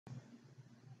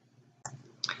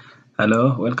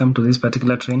Hello, welcome to this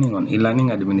particular training on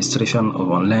e-learning administration of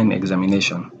online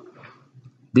examination.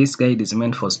 This guide is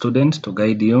meant for students to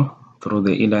guide you through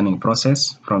the e-learning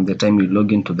process from the time you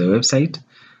log into the website,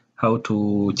 how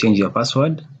to change your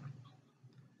password,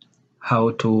 how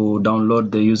to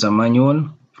download the user manual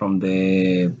from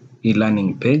the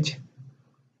e-learning page,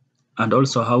 and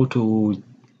also how to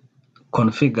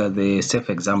configure the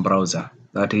safe exam browser,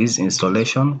 that is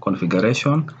installation,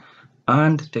 configuration,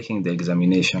 and taking the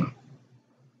examination.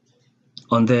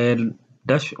 On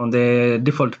the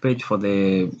default page for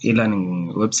the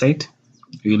e-learning website,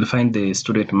 you will find the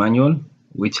student manual,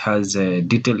 which has a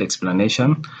detailed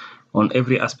explanation on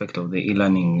every aspect of the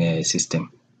e-learning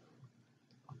system.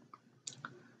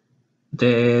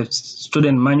 The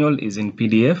student manual is in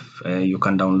PDF. You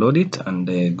can download it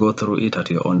and go through it at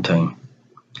your own time.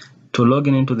 To log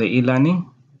into the e-learning,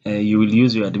 you will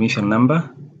use your admission number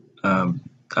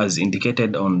as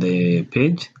indicated on the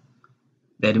page.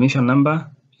 The admission number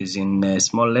is in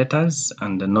small letters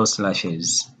and no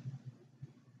slashes.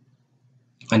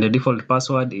 And the default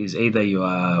password is either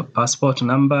your passport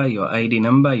number, your ID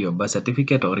number, your birth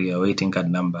certificate, or your waiting card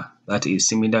number. That is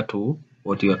similar to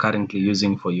what you are currently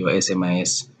using for your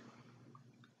SMIS.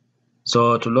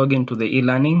 So to log into the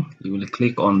e-learning, you will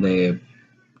click on the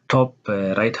top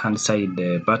right hand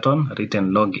side button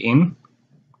written login.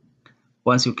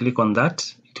 Once you click on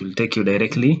that, it will take you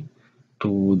directly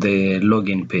to the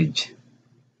login page.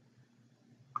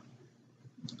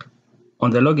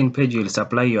 On the login page, you will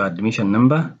supply your admission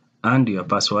number and your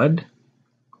password.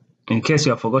 In case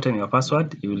you have forgotten your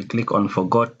password, you will click on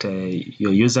forgot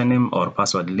your username or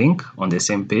password link on the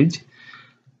same page.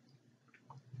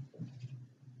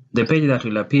 The page that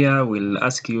will appear will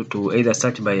ask you to either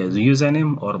search by a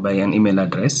username or by an email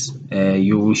address.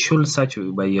 You should search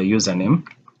by your username,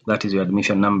 that is your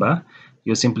admission number.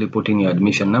 You simply put in your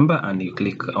admission number and you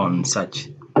click on search.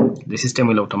 The system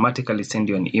will automatically send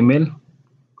you an email.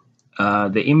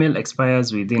 The email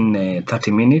expires within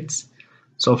 30 minutes.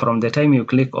 So from the time you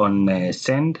click on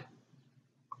send,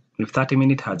 if 30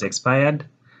 minutes has expired,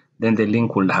 then the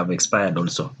link will have expired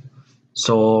also.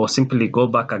 So simply go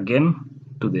back again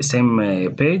to the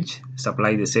same page,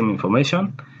 supply the same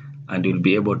information, and you'll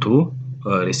be able to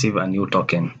receive a new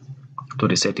token to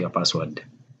reset your password.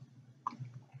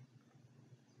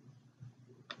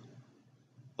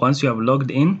 Once you have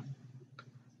logged in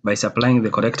by supplying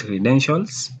the correct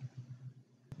credentials,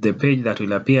 the page that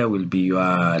will appear will be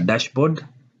your dashboard.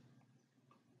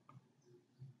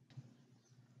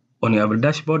 On your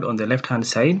dashboard on the left hand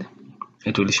side,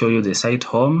 it will show you the site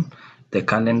home, the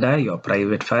calendar, your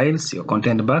private files, your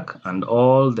content bank, and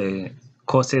all the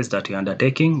courses that you're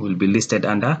undertaking will be listed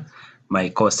under my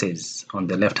courses on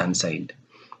the left hand side.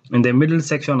 In the middle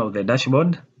section of the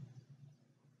dashboard,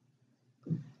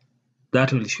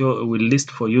 that will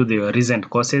list for you the recent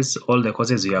courses, all the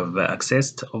courses you have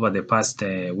accessed over the past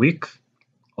week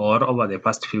or over the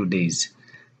past few days.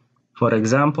 For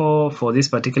example, for this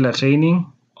particular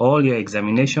training, all your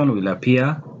examination will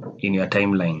appear in your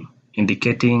timeline,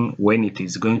 indicating when it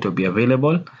is going to be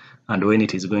available and when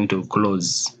it is going to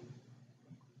close.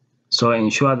 So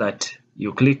ensure that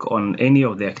you click on any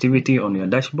of the activity on your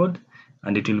dashboard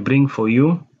and it will bring for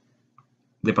you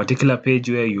the particular page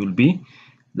where you will be,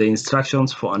 the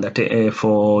instructions for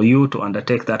you to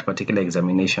undertake that particular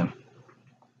examination.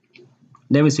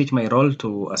 Let me switch my role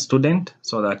to a student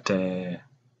so that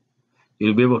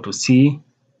you'll be able to see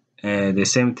the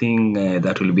same thing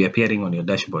that will be appearing on your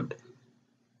dashboard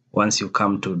once you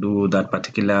come to do that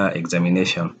particular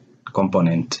examination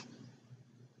component.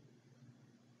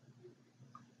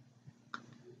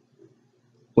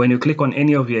 When you click on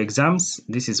any of your exams,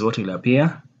 this is what will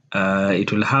appear.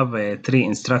 It will have 3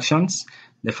 instructions.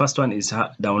 The first one is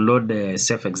download the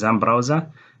Safe Exam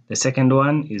Browser. The second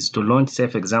one is to launch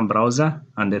Safe Exam Browser.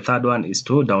 And the third one is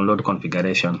to download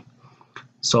configuration.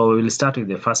 So we will start with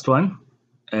the first one.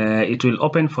 It will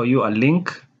open for you a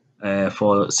link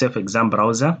for Safe Exam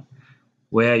Browser,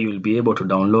 where you will be able to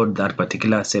download that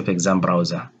particular Safe Exam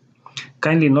Browser.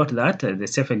 Kindly note that the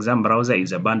Safe Exam Browser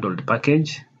is a bundled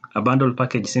package. A bundled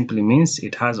package simply means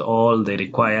it has all the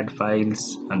required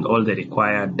files and all the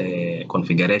required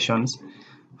configurations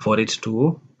for it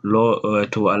to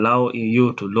allow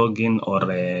you to log in or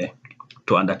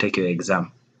to undertake your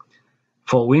exam.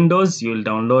 For Windows, you will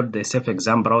download the Safe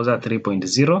Exam Browser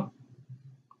 3.0.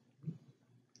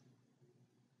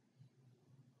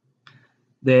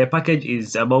 The package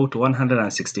is about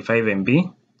 165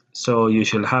 MB, so you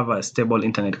should have a stable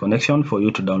internet connection for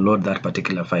you to download that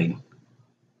particular file.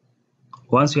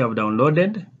 Once you have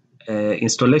downloaded,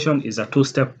 installation is a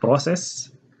 2-step process.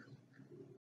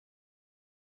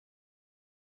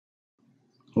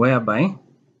 whereby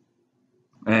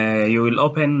you will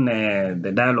open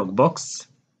the dialog box.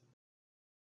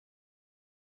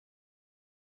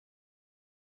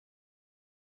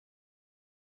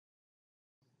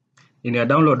 In your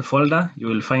download folder, you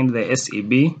will find the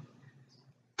SEB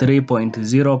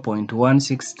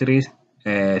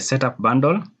 3.0.163 setup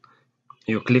bundle.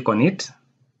 You click on it.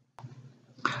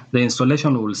 The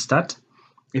installation will start.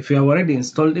 If you have already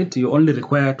installed it, you only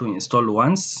require to install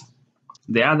once.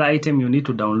 The other item you need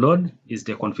to download is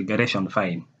the configuration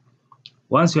file.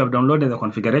 Once you have downloaded the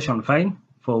configuration file,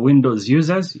 for Windows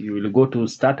users, you will go to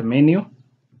Start menu.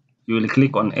 You will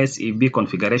click on SEB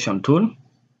configuration tool.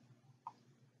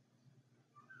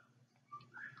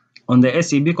 On the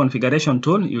SEB configuration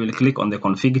tool, you will click on the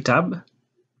Config tab.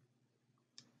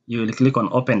 You will click on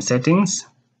Open Settings.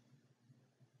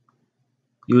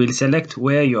 You will select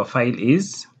where your file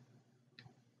is.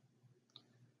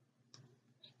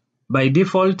 By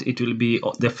default, it will be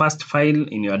the first file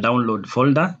in your download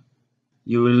folder.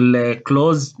 You will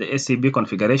close the SEB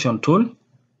configuration tool,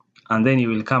 and then you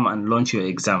will come and launch your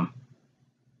exam.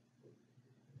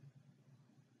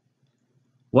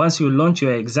 Once you launch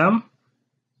your exam,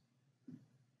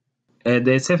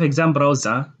 the Safe Exam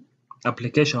Browser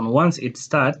application, once it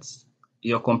starts,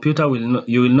 your computer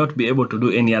you will not be able to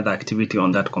do any other activity on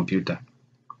that computer.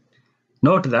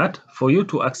 Note that for you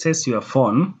to access your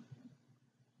phone,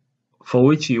 for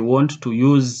which you want to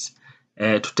use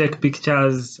to take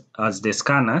pictures as the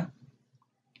scanner,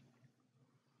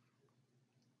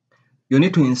 you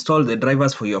need to install the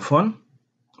drivers for your phone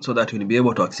so that you'll be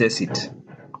able to access it.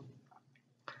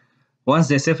 Once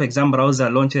the Safe Exam Browser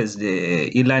launches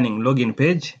the eLearning login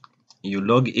page, you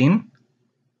log in.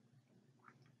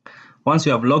 Once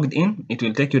you have logged in, it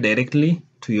will take you directly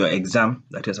to your exam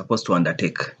that you're supposed to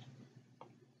undertake.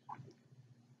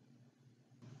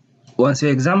 Once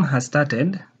your exam has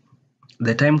started,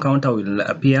 the time counter will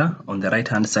appear on the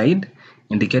right-hand side,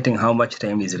 indicating how much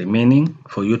time is remaining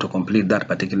for you to complete that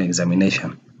particular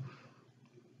examination.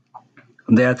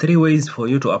 There are 3 ways for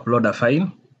you to upload a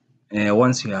file.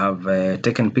 Once you have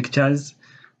taken pictures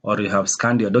or you have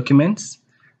scanned your documents,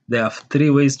 there are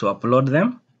 3 ways to upload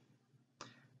them.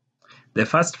 The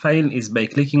first file is by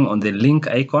clicking on the link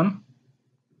icon.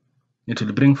 It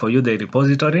will bring for you the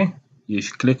repository. You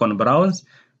should click on Browse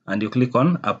and you click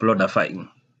on Upload a file.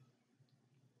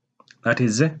 That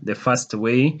is the first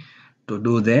way to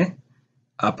do the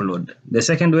upload. The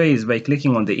second way is by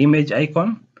clicking on the image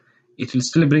icon. It will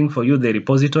still bring for you the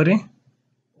repository,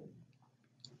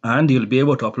 and you'll be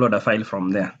able to upload a file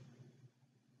from there.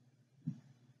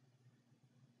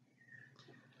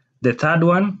 The third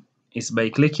one is by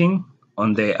clicking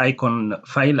on the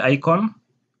file icon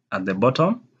at the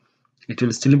bottom. It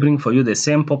will still bring for you the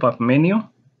same pop-up menu,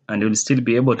 and you'll still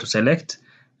be able to select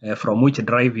from which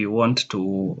drive you want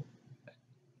to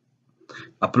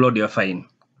upload your file.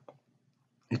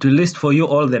 It will list for you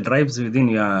all the drives within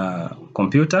your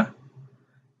computer.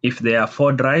 If there are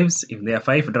 4 drives, if there are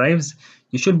 5 drives,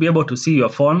 you should be able to see your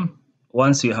phone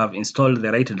once you have installed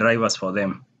the right drivers for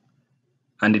them.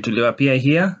 And it will appear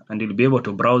here, and you'll be able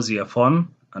to browse your phone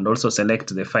and also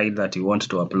select the file that you want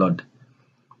to upload.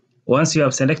 Once you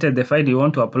have selected the file you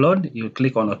want to upload, you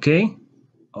click on OK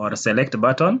or select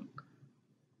button,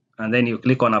 and then you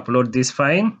click on Upload this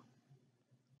file,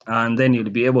 and then you'll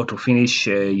be able to finish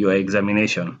your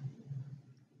examination.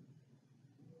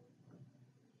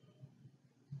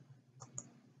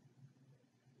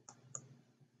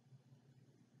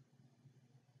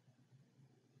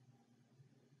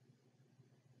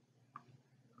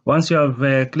 Once you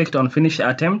have clicked on Finish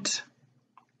Attempt,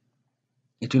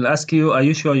 it will ask you, are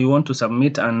you sure you want to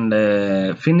submit and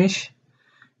finish?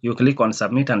 You click on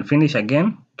Submit and Finish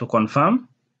again to confirm.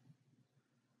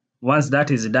 Once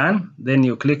that is done, then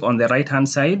you click on the right-hand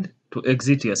side to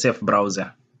exit your safe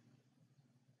browser.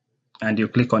 And you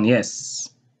click on Yes.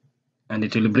 And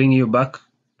it will bring you back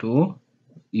to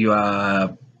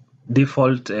your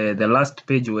default, the last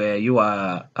page where you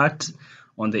are at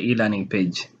on the e-learning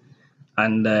page.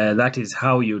 And that is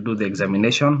how you do the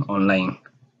examination online.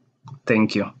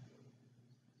 Thank you.